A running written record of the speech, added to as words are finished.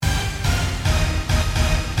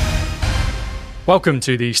Welcome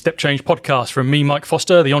to the Step Change podcast from me, Mike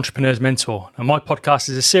Foster, the entrepreneur's mentor. And my podcast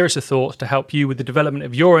is a series of thoughts to help you with the development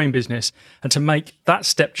of your own business and to make that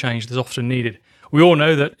step change that's often needed. We all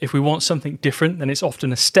know that if we want something different, then it's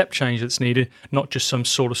often a step change that's needed, not just some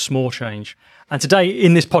sort of small change. And today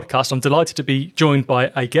in this podcast, I'm delighted to be joined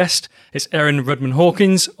by a guest. It's Erin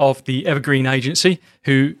Rudman-Hawkins of the Evergreen Agency,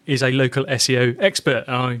 who is a local SEO expert.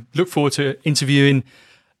 And I look forward to interviewing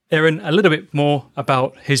Erin a little bit more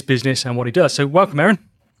about his business and what he does. So welcome, Erin.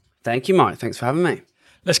 Thank you, Mike. Thanks for having me.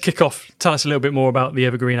 Let's kick off. Tell us a little bit more about the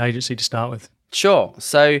Evergreen Agency to start with. Sure.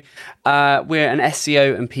 So we're an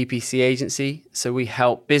SEO and PPC agency. So we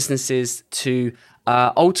help businesses to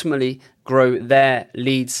ultimately grow their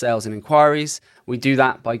leads, sales and inquiries. We do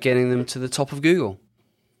that by getting them to the top of Google.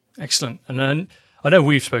 Excellent. And then I know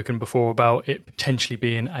we've spoken before about it potentially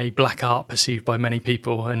being a black art perceived by many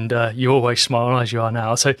people, and you always smile as you are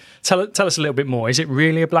now. So tell us a little bit more. Is it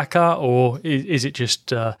really a black art, or is it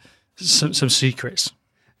just some secrets?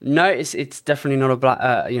 No, it's definitely not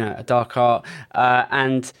a dark art,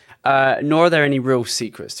 and nor are there any real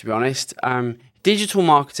secrets, to be honest. Digital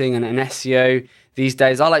marketing and SEO these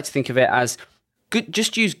days, I like to think of it as good.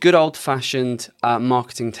 Just use good old-fashioned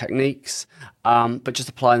marketing techniques, but just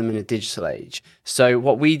apply them in a digital age. So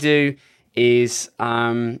what we do is there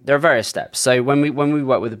are various steps. So when we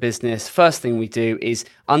work with a business, first thing we do is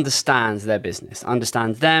understand their business,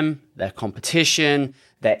 understand them, their competition,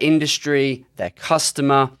 their industry, their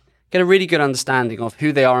customer, get a really good understanding of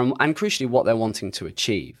who they are and crucially what they're wanting to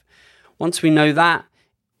achieve. Once we know that,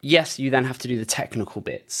 yes, you then have to do the technical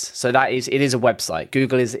bits. So it is a website.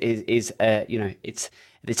 Google is it's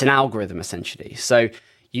an algorithm essentially. So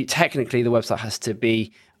technically the website has to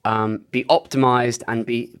be optimized and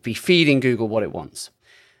be feeding Google what it wants.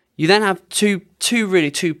 You then have two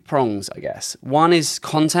prongs, I guess. One is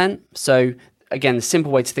content. So again, the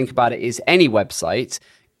simple way to think about it is any website,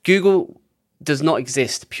 Google does not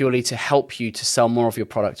exist purely to help you to sell more of your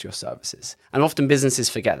product or your services. And often businesses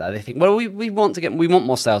forget that. They think, well, we want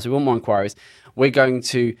more sales, we want more inquiries. We're going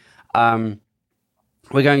to get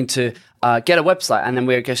a website and then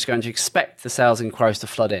we're just going to expect the sales inquiries to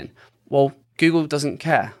flood in. Well, Google doesn't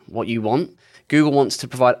care what you want. Google wants to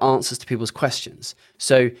provide answers to people's questions.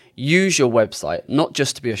 So use your website not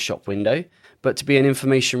just to be a shop window, but to be an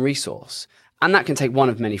information resource. And that can take one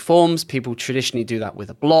of many forms. People traditionally do that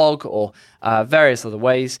with a blog or various other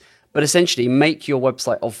ways. But essentially, make your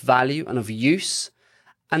website of value and of use.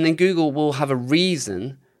 And then Google will have a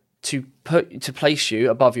reason to place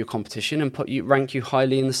you above your competition and rank you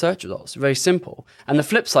highly in the search results. Very simple. And the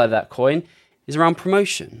flip side of that coin is around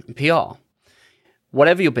promotion and PR.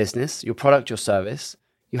 Whatever your business, your product, your service,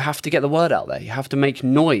 you have to get the word out there. You have to make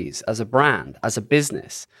noise as a brand, as a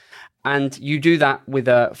business. And you do that with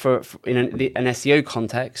in an SEO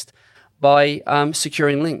context by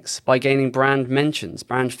securing links, by gaining brand mentions,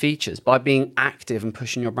 brand features, by being active and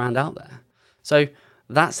pushing your brand out there. So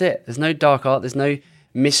that's it. There's no dark art. There's no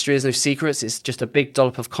mystery. There's no secrets. It's just a big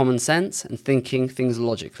dollop of common sense and thinking things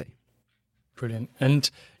logically. Brilliant. And,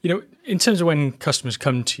 in terms of when customers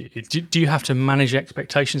come to you, do you have to manage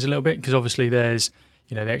expectations a little bit? Because obviously there's,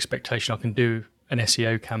 the expectation I can do an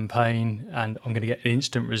SEO campaign and I'm going to get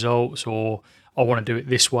instant results, or I want to do it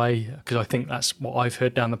this way because I think that's what I've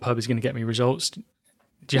heard down the pub is going to get me results. Do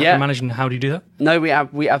you have to manage, and how do you do that? No, we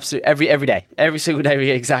absolutely every single day we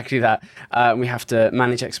get exactly that. We have to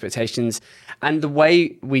manage expectations, and the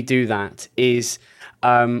way we do that is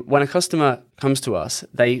when a customer comes to us,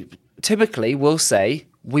 they typically will say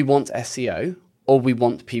we want SEO, or we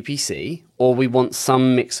want PPC, or we want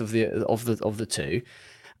some mix of the two.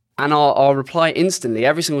 And our reply instantly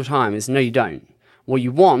every single time is, no, you don't. What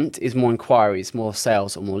you want is more inquiries, more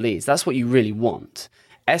sales, or more leads. That's what you really want.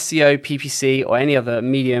 SEO, PPC, or any other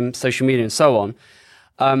medium, social media, and so on,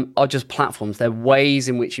 are just platforms. They're ways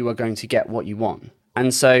in which you are going to get what you want.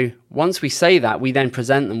 And so once we say that, we then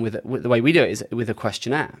present them with the way we do it is with a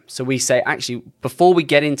questionnaire. So we say, actually, before we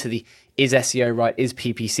get into the is SEO right, is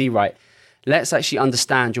PPC right, let's actually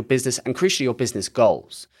understand your business and crucially your business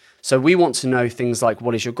goals. So we want to know things like,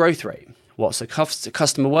 what is your growth rate? What's the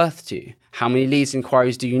customer worth to you? How many leads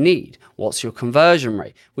inquiries do you need? What's your conversion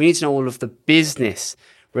rate? We need to know all of the business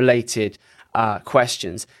related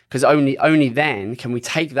questions, because only then can we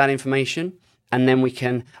take that information and then we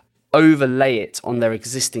can overlay it on their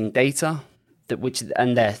existing data,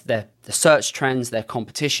 their search trends, their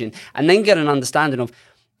competition, and then get an understanding of,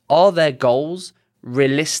 are their goals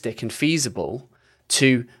realistic and feasible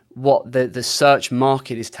to what the search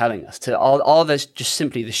market is telling us? Are there just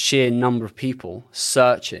simply the sheer number of people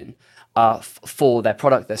searching for their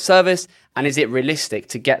product, their service, and is it realistic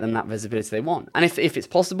to get them that visibility they want? And if it's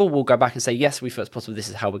possible, we'll go back and say, yes, we feel it's possible, this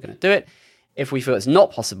is how we're going to do it. If we feel it's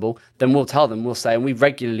not possible, then we'll tell them, we'll say, and we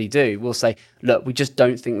regularly do, we'll say, look, we just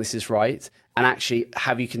don't think this is right. And actually,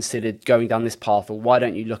 have you considered going down this path, or why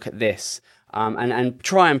don't you look at this? And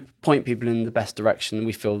try and point people in the best direction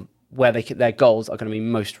we feel where their goals are going to be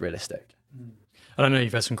most realistic. And I know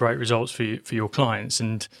you've had some great results for your clients,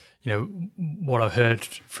 and what I've heard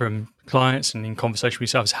from clients and in conversation with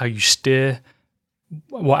yourself is how you steer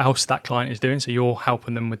what else that client is doing. So you're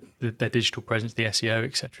helping them with their digital presence, the SEO,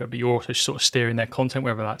 etc. But you're also sort of steering their content,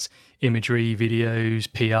 whether that's imagery, videos,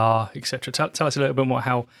 PR, etc. Tell us a little bit more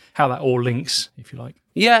how that all links, if you like.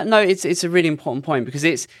 Yeah, no, it's a really important point, because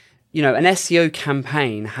it's, an SEO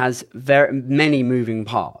campaign has very many moving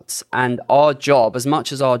parts, and our job, as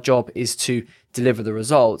much as our job is to deliver the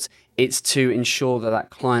results, it's to ensure that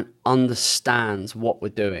client understands what we're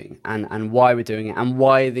doing and why we're doing it and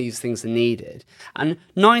why these things are needed. And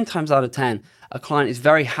 9 times out of 10, a client is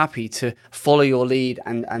very happy to follow your lead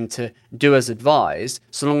and to do as advised,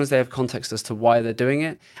 so long as they have context as to why they're doing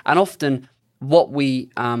it. And often what we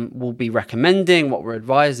will be recommending, what we're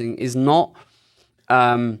advising, is not...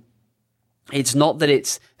 it's not that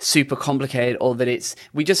it's super complicated, or that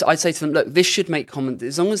I'd say to them, look, this should make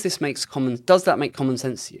as long as this does that make common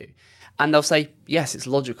sense to you? And they'll say, yes, it's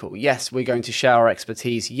logical. Yes, we're going to share our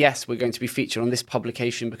expertise. Yes, we're going to be featured on this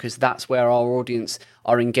publication because that's where our audience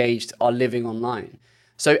are engaged, are living online.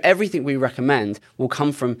 So everything we recommend will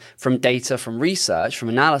come from data, from research, from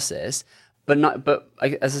analysis, but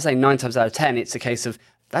as I say, 9 times out of 10, it's a case of,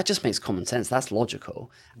 that just makes common sense. That's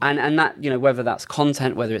logical. And that, whether that's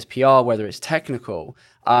content, whether it's PR, whether it's technical,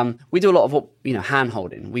 we do a lot of hand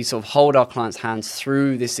holding. We sort of hold our clients' hands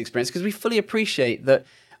through this experience, because we fully appreciate that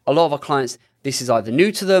a lot of our clients, this is either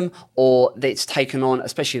new to them, or it's taken on,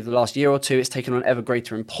 especially the last year or two, it's taken on ever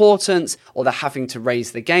greater importance, or they're having to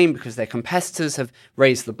raise the game because their competitors have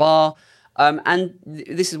raised the bar. And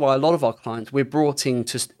this is why a lot of our clients, we're brought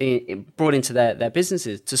into their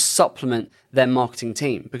businesses to supplement their marketing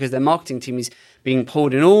team, because their marketing team is being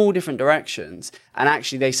pulled in all different directions. And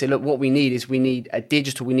actually they say, look, what we need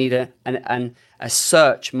a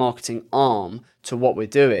search marketing arm to what we're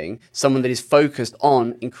doing, someone that is focused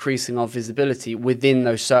on increasing our visibility within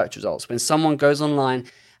those search results. When someone goes online,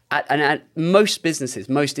 at most businesses,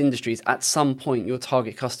 most industries, at some point your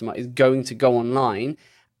target customer is going to go online.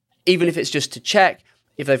 Even if it's just to check,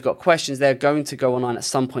 if they've got questions, they're going to go online at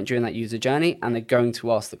some point during that user journey, and they're going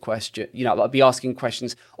to ask the question, be asking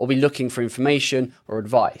questions or be looking for information or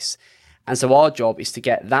advice. And so our job is to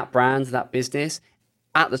get that brand, that business,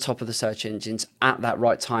 at the top of the search engines at that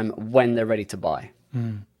right time when they're ready to buy.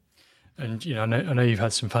 Mm. And I know you've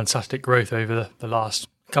had some fantastic growth over the last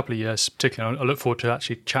couple of years, particularly. I look forward to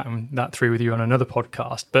actually chatting that through with you on another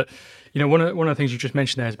podcast. But one of the things you just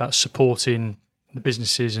mentioned there is about supporting the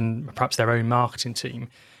businesses and perhaps their own marketing team.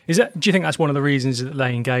 Do you think that's one of the reasons that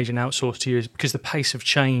they engage and outsource to you, is because the pace of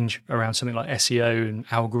change around something like SEO and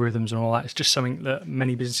algorithms and all that is just something that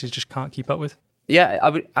many businesses just can't keep up with? Yeah, I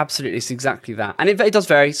would absolutely. It's exactly that, and it does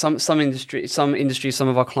vary. Some industries, some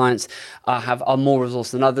of our clients are more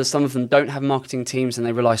resourced than others. Some of them don't have marketing teams, and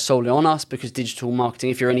they rely solely on us, because digital marketing.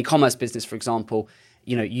 If you're an e-commerce business, for example,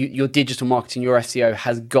 your digital marketing, your SEO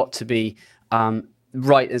has got to be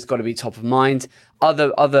right. It's got to be top of mind.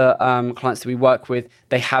 Other clients that we work with,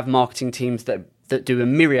 they have marketing teams that do a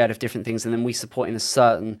myriad of different things, and then we support in a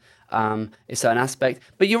certain aspect.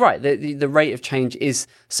 But you're right, the rate of change is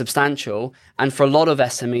substantial, and for a lot of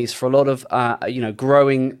SMEs, for a lot of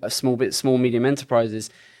growing small medium enterprises,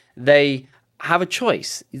 they have a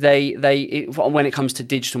choice. When it comes to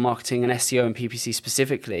digital marketing and SEO and PPC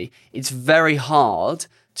specifically, it's very hard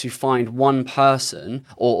to find one person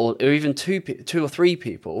or even two or three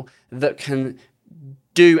people that can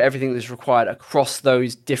do everything that's required across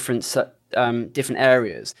those different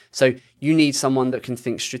areas. So you need someone that can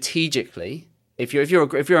think strategically. If you're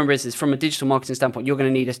in business, from a digital marketing standpoint, you're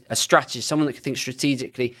going to need a strategist, someone that can think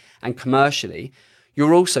strategically and commercially.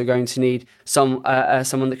 You're also going to need someone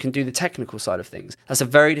that can do the technical side of things. That's a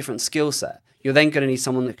very different skill set. You're then going to need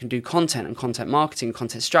someone that can do content and content marketing,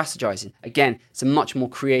 content strategizing. Again, it's a much more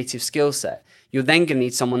creative skill set. You're then going to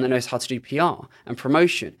need someone that knows how to do PR and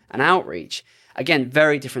promotion and outreach. Again,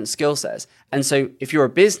 very different skill sets. And so if you're a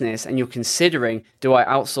business and you're considering, do I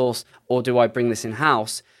outsource or do I bring this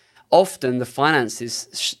in-house? Often the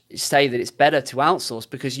finances say that it's better to outsource,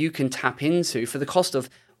 because you can tap into, for the cost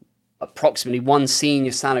of approximately one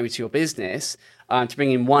senior salary to your business, to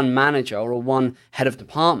bring in one manager or one head of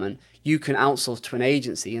department, you can outsource to an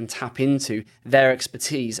agency and tap into their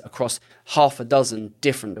expertise across half a dozen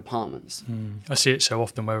different departments. I see it so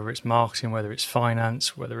often, whether it's marketing, whether it's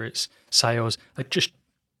finance, whether it's sales, they just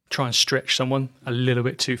try and stretch someone a little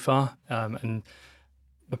bit too far. And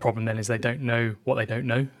the problem then is they don't know what they don't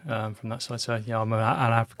know from that side. So yeah, I'm an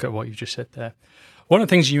advocate of what you just said there. One of the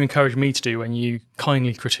things you encouraged me to do when you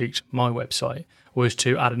kindly critiqued my website was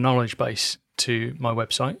to add a knowledge base to my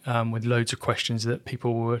website with loads of questions that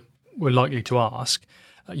people were likely to ask.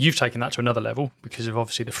 You've taken that to another level because of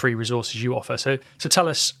obviously the free resources you offer. So tell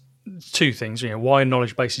us two things, why a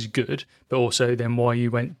knowledge base is good, but also then why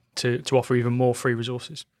you went to offer even more free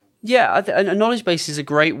resources. Yeah, a knowledge base is a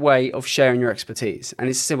great way of sharing your expertise. And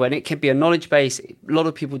it's simple, and it can be a knowledge base. A lot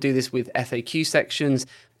of people do this with FAQ sections.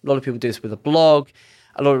 A lot of people do this with a blog.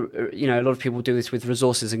 A lot of people do this with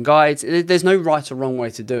resources and guides. There's no right or wrong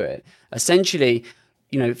way to do it. Essentially,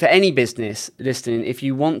 for any business listening, if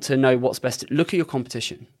you want to know what's best, look at your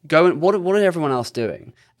competition. Go and what are everyone else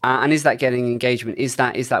doing? And is that getting engagement? Is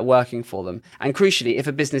that working for them? And crucially, if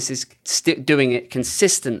a business is doing it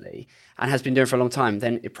consistently and has been doing it for a long time,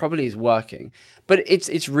 then it probably is working. But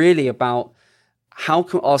it's really about how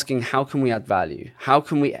can we add value? How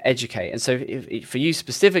can we educate? And so for you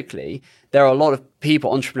specifically, there are a lot of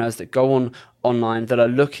people, entrepreneurs that go online that are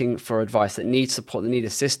looking for advice, that need support, that need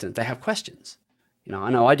assistance. They have questions. I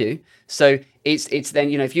know I do. So it's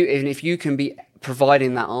then, if you can be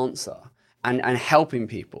providing that answer and helping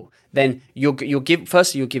people, then you're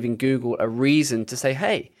giving Google a reason to say,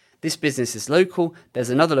 hey, this business is local.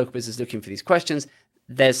 There's another local business looking for these questions.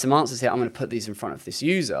 There's some answers here. I'm going to put these in front of this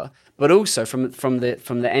user. But also from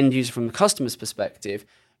the end user, from the customer's perspective,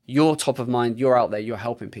 you're top of mind. You're out there. You're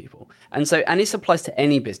helping people. And this applies to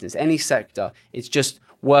any business, any sector. It's just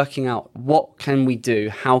working out what can we do?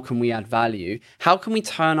 How can we add value? How can we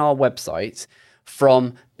turn our website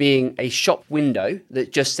from being a shop window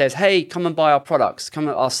that just says, hey, come and buy our products, come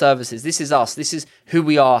at our services. This is us. This is who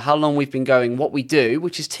we are, how long we've been going, what we do,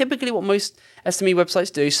 which is typically what most SME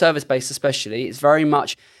websites do, service-based especially. It's very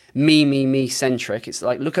much me centric. It's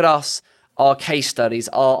like, look at us, our case studies,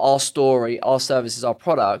 our story, our services, our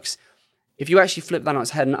products. If you actually flip that on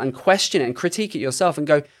its head and question it and critique it yourself and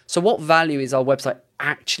go, so what value is our website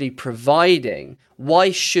actually providing? Why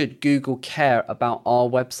should Google care about our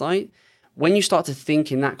website? When you start to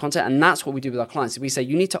think in that context, and that's what we do with our clients, we say,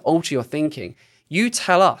 you need to alter your thinking. You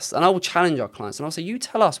tell us, and I will challenge our clients, and I'll say, you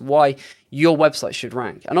tell us why your website should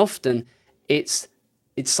rank. And often it's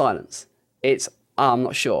silence. It's, I'm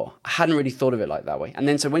not sure. I hadn't really thought of it like that way. And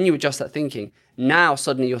then so when you adjust that thinking, now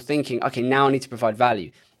suddenly you're thinking, okay, now I need to provide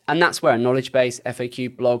value. And that's where a knowledge base,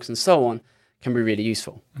 FAQ, blogs, and so on can be really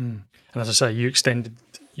useful. And as I say, you extended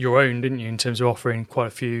your own, didn't you, in terms of offering quite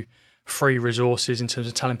a few free resources in terms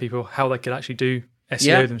of telling people how they could actually do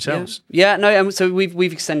SEO themselves. So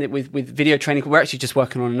we've extended it with video training. We're actually just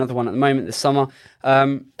working on another one at the moment this summer.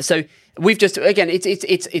 So we've just, again,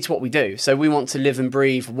 it's what we do. So we want to live and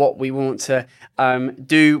breathe what we want to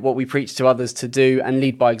do, what we preach to others to do, and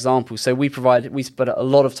lead by example. So we put a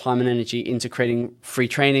lot of time and energy into creating free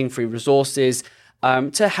training, free resources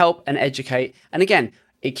to help and educate. And again,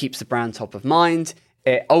 it keeps the brand top of mind.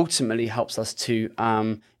 It ultimately helps us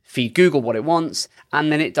to feed Google what it wants,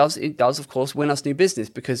 and then it does of course win us new business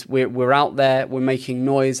because we're out there, we're making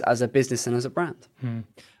noise as a business and as a brand.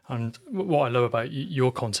 And what I love about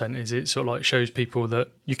your content is it sort of like shows people that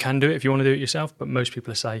you can do it if you want to do it yourself, but most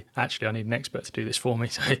people say, actually, I need an expert to do this for me.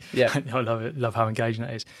 So yeah, I love it, love how engaging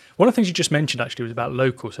that is. One of the things you just mentioned actually was about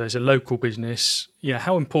local. So it's a local business.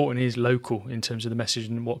 How important is local in terms of the message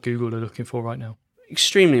and what Google are looking for right now?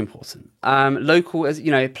 Extremely important. Local, as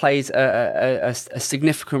it plays a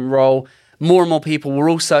significant role. More and more people, we're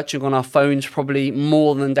all searching on our phones, probably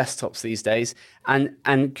more than desktops these days. And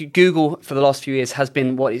Google, for the last few years, has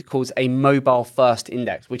been what it calls a mobile-first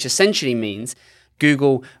index, which essentially means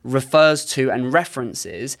Google refers to and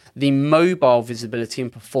references the mobile visibility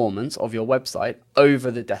and performance of your website over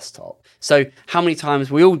the desktop. So how many times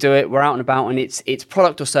we all do it, we're out and about, and it's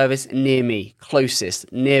product or service near me,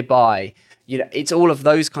 closest, nearby. It's all of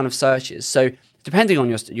those kind of searches. So depending on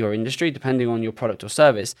your industry, depending on your product or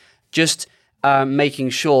service, just making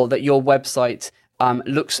sure that your website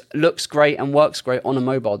looks great and works great on a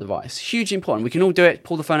mobile device. Hugely important. We can all do it.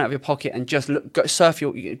 Pull the phone out of your pocket and just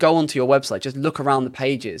go onto your website. Just look around the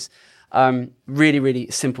pages. Really, really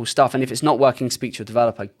simple stuff. And if it's not working, speak to your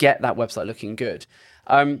developer. Get that website looking good.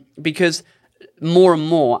 Because more and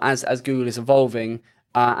more, as Google is evolving,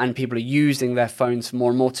 and people are using their phones more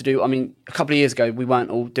and more to do. I mean, a couple of years ago, we weren't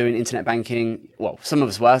all doing internet banking. Well, some of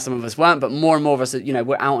us were, some of us weren't, but more and more of us,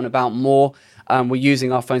 we're out and about more. We're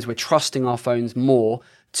using our phones. We're trusting our phones more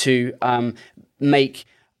to make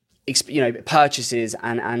purchases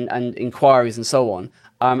and inquiries and so on.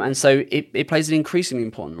 And so it plays an increasingly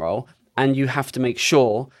important role, and you have to make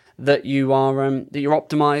sure that you are that you're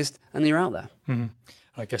optimized and that you're out there. Mm-hmm.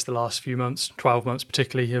 I guess the last few months, 12 months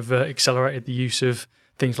particularly, have accelerated the use of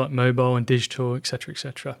things like mobile and digital, et cetera, et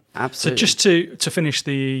cetera. Absolutely. So just to finish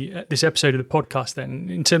this episode of the podcast then,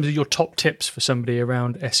 in terms of your top tips for somebody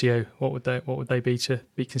around SEO, what would they be to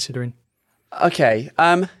be considering? Okay.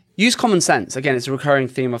 Use common sense. Again, it's a recurring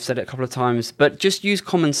theme. I've said it a couple of times, but just use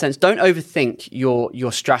common sense. Don't overthink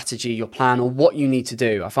your strategy, your plan, or what you need to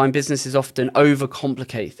do. I find businesses often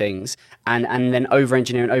overcomplicate things and then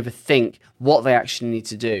over-engineer and overthink what they actually need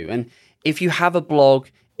to do. And if you have a blog,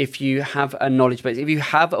 if you have a knowledge base, if you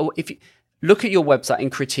look at your website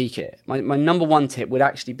and critique it. My number one tip would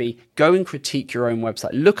actually be go and critique your own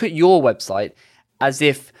website. Look at your website as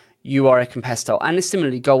if you are a competitor, and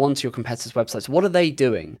similarly go onto your competitors' websites. What are they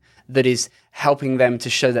doing that is helping them to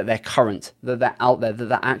show that they're current, that they're out there, that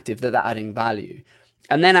they're active, that they're adding value?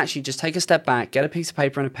 And then actually just take a step back, get a piece of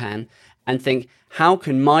paper and a pen, and think, how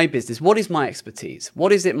can my business, what is my expertise?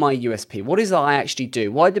 What is it my USP? What is it I actually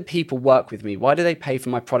do? Why do people work with me? Why do they pay for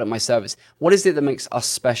my product, my service? What is it that makes us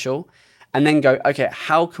special? And then go, okay,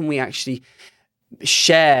 how can we actually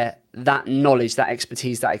share that knowledge, that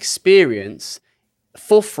expertise, that experience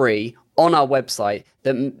for free on our website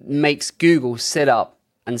that makes Google sit up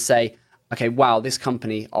and say, okay, wow, this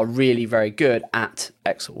company are really very good at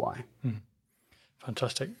X or Y.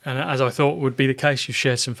 Fantastic. And as I thought would be the case, you've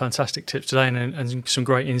shared some fantastic tips today and some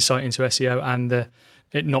great insight into SEO and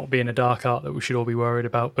it not being a dark art that we should all be worried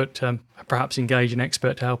about, but perhaps engage an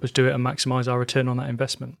expert to help us do it and maximise our return on that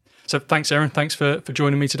investment. So thanks, Aaron. Thanks for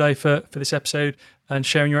joining me today for this episode and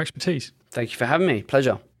sharing your expertise. Thank you for having me.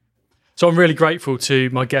 Pleasure. So I'm really grateful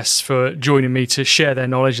to my guests for joining me to share their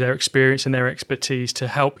knowledge, their experience and their expertise to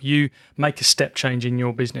help you make a step change in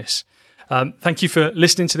your business. Thank you for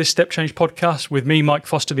listening to this Step Change podcast with me, Mike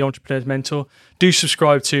Foster, the Entrepreneur's Mentor. Do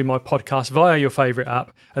subscribe to my podcast via your favourite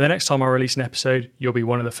app, and the next time I release an episode, you'll be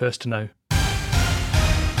one of the first to know.